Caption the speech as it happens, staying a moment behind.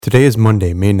Today is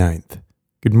Monday, May 9th.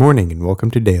 Good morning and welcome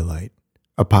to Daylight,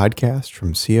 a podcast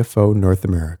from CFO North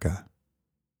America.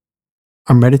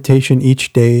 Our meditation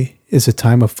each day is a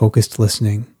time of focused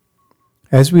listening.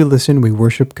 As we listen, we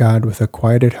worship God with a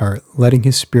quieted heart, letting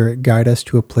His Spirit guide us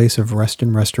to a place of rest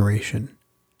and restoration.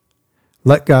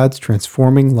 Let God's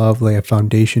transforming love lay a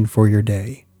foundation for your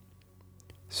day.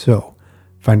 So,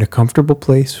 find a comfortable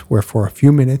place where for a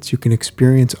few minutes you can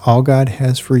experience all God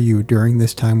has for you during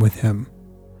this time with Him.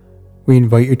 We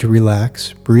invite you to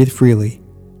relax, breathe freely,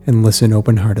 and listen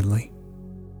open-heartedly.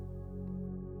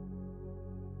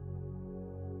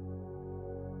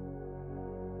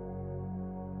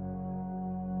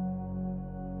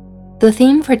 The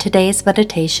theme for today's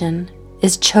meditation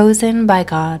is Chosen by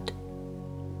God,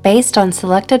 based on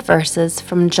selected verses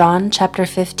from John chapter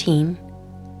 15,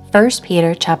 1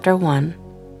 Peter chapter 1,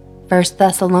 1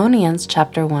 Thessalonians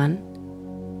chapter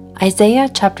 1, Isaiah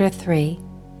chapter 3,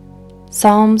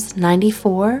 Psalms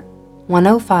 94,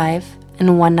 105,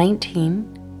 and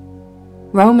 119,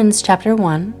 Romans chapter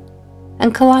 1,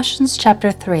 and Colossians chapter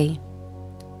 3.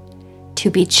 To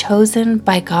be chosen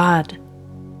by God.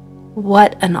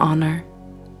 What an honor.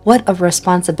 What a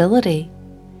responsibility.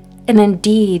 And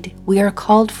indeed, we are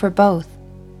called for both.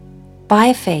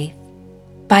 By faith,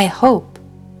 by hope,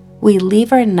 we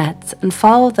leave our nets and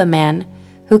follow the man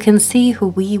who can see who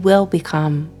we will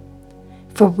become.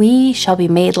 For we shall be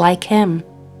made like him.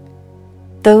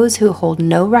 Those who hold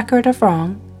no record of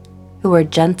wrong, who are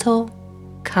gentle,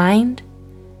 kind,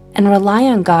 and rely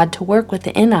on God to work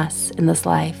within us in this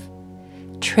life,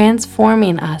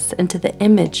 transforming us into the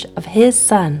image of His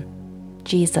Son,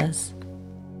 Jesus.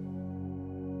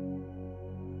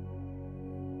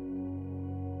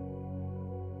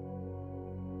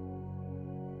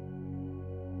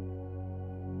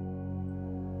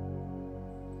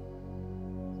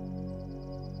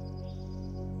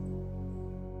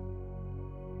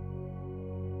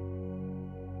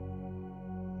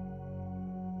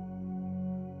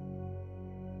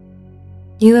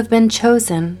 You have been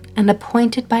chosen and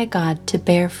appointed by God to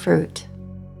bear fruit.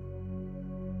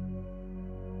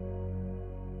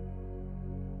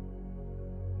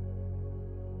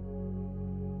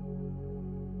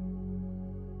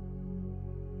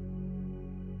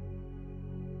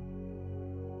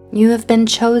 You have been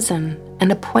chosen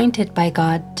and appointed by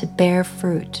God to bear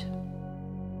fruit.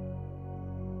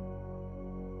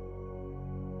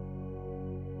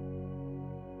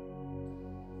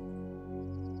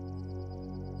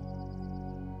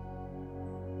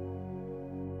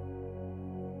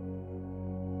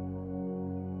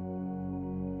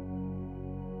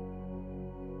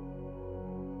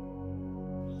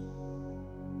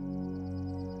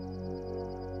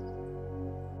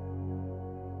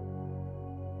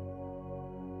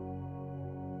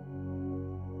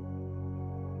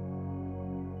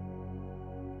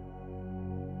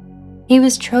 He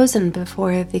was chosen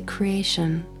before the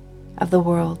creation of the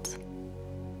world,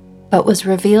 but was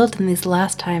revealed in these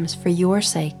last times for your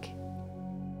sake.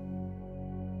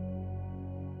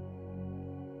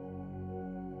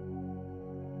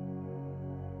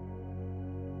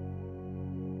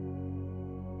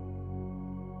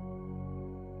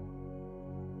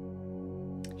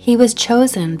 He was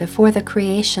chosen before the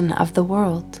creation of the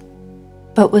world,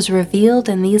 but was revealed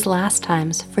in these last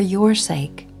times for your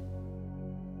sake.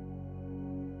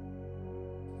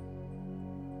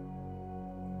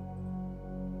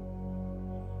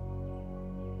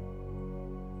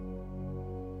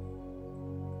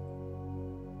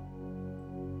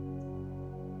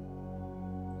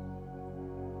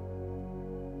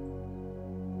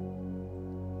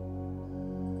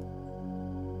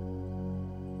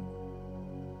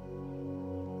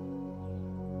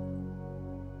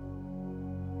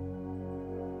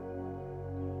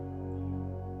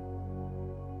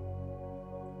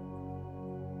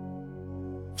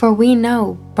 For we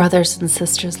know, brothers and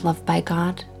sisters loved by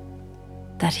God,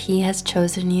 that He has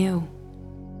chosen you.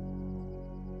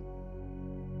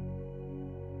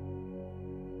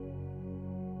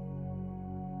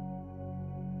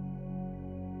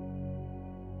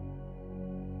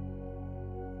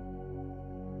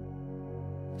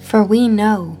 For we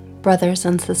know, brothers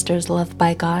and sisters loved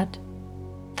by God,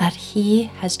 that He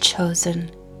has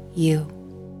chosen you.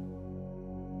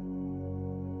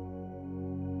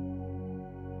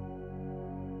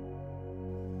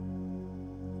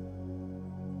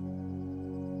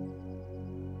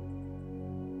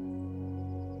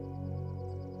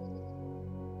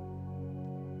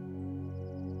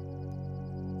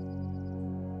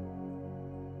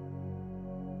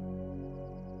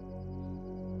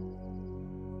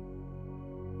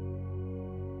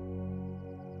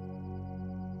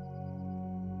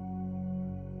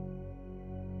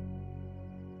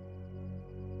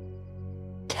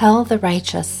 Tell the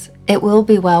righteous it will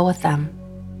be well with them,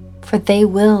 for they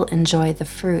will enjoy the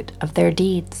fruit of their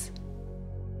deeds.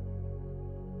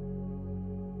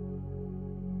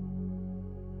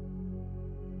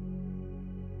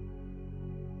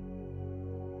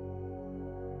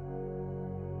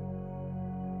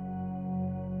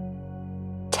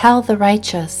 Tell the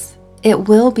righteous it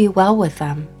will be well with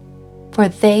them, for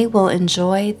they will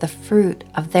enjoy the fruit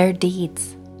of their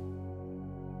deeds.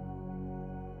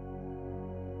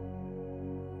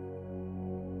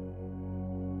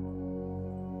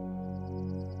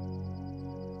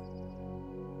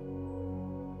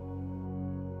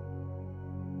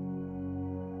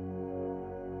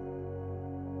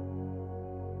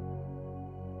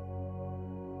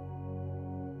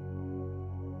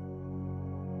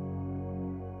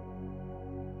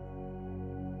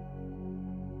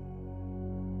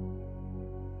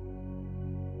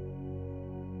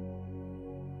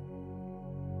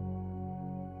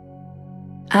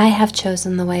 I have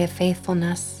chosen the way of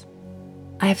faithfulness.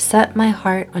 I have set my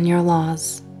heart on your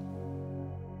laws.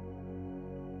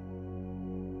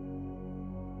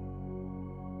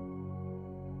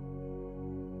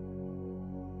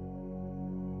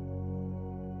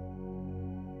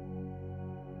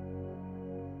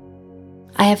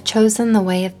 I have chosen the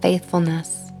way of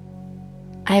faithfulness.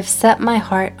 I have set my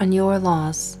heart on your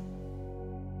laws.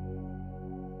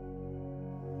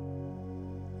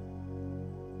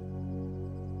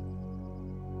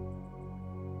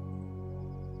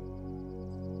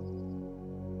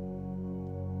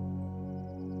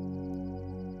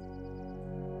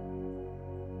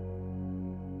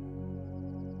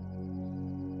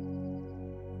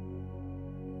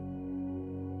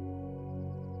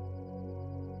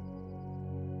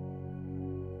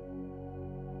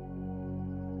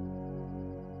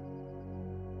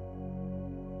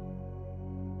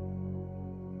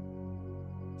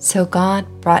 So God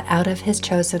brought out of his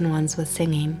chosen ones with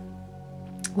singing.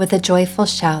 With a joyful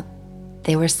shout,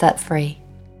 they were set free.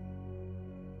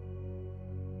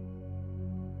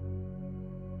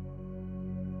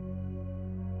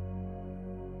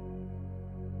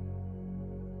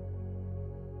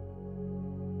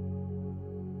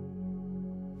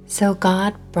 So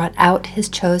God brought out his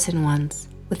chosen ones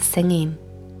with singing.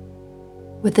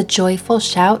 With a joyful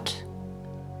shout,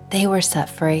 they were set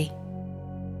free.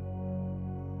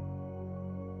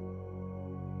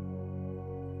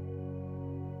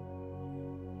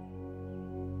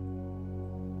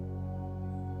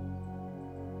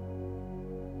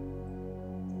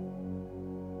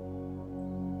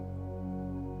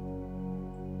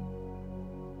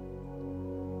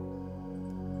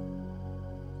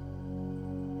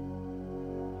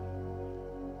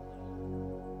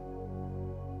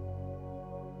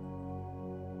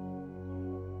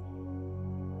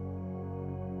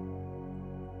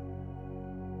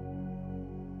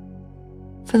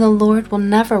 For the Lord will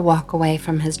never walk away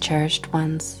from his cherished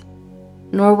ones,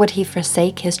 nor would he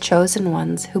forsake his chosen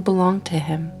ones who belong to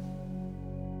him.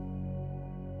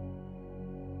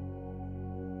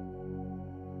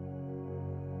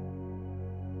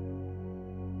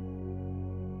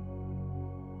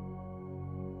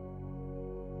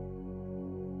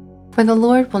 For the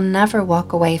Lord will never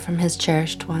walk away from his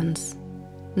cherished ones,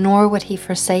 nor would he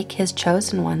forsake his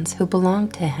chosen ones who belong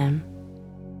to him.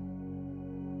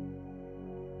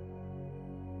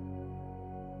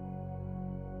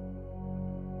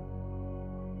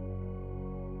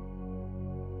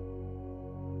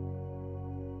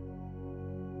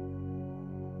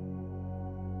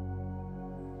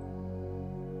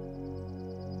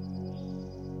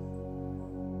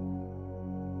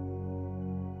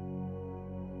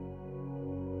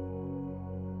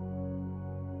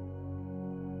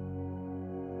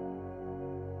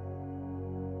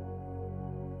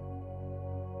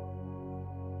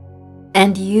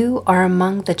 And you are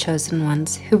among the chosen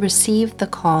ones who received the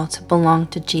call to belong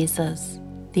to Jesus,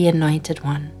 the Anointed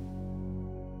One.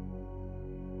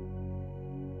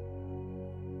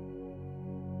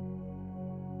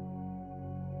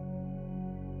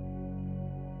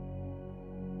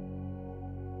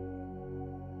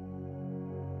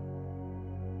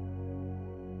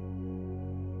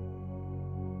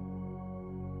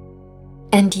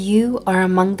 And you are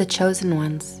among the chosen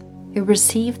ones who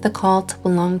received the call to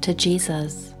belong to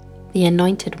Jesus, the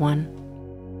Anointed One.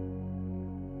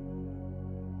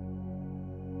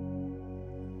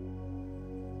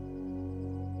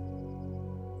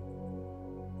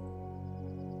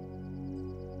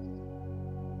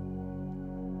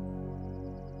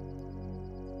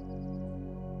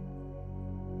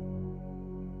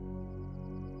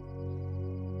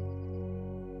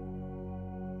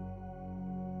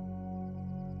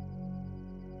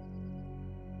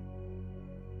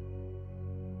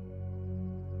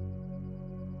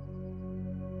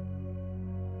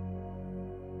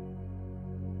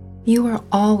 You are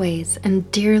always and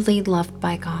dearly loved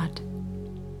by God.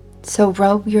 So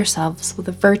robe yourselves with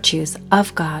the virtues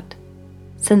of God,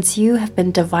 since you have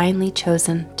been divinely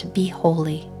chosen to be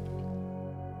holy.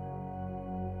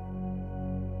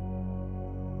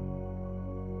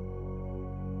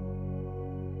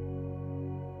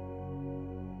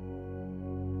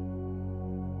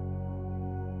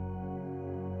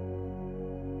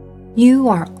 You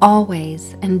are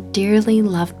always and dearly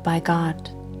loved by God.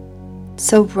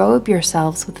 So robe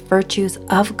yourselves with virtues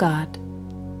of God,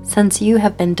 since you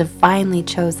have been divinely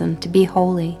chosen to be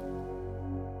holy.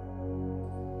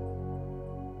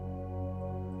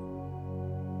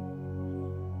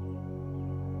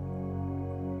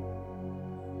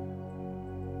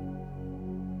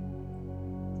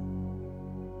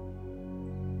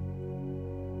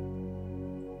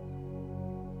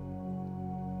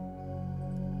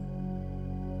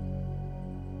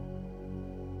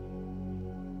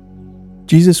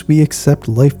 Jesus, we accept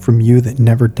life from you that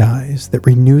never dies, that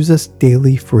renews us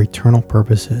daily for eternal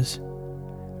purposes.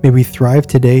 May we thrive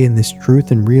today in this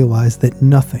truth and realize that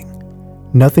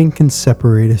nothing can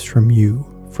separate us from you,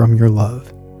 from your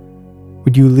love.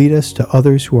 Would you lead us to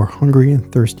others who are hungry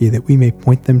and thirsty, that we may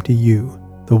point them to you,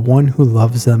 the one who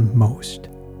loves them most.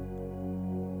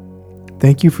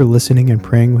 Thank you for listening and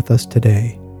praying with us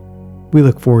today. We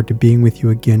look forward to being with you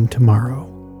again tomorrow.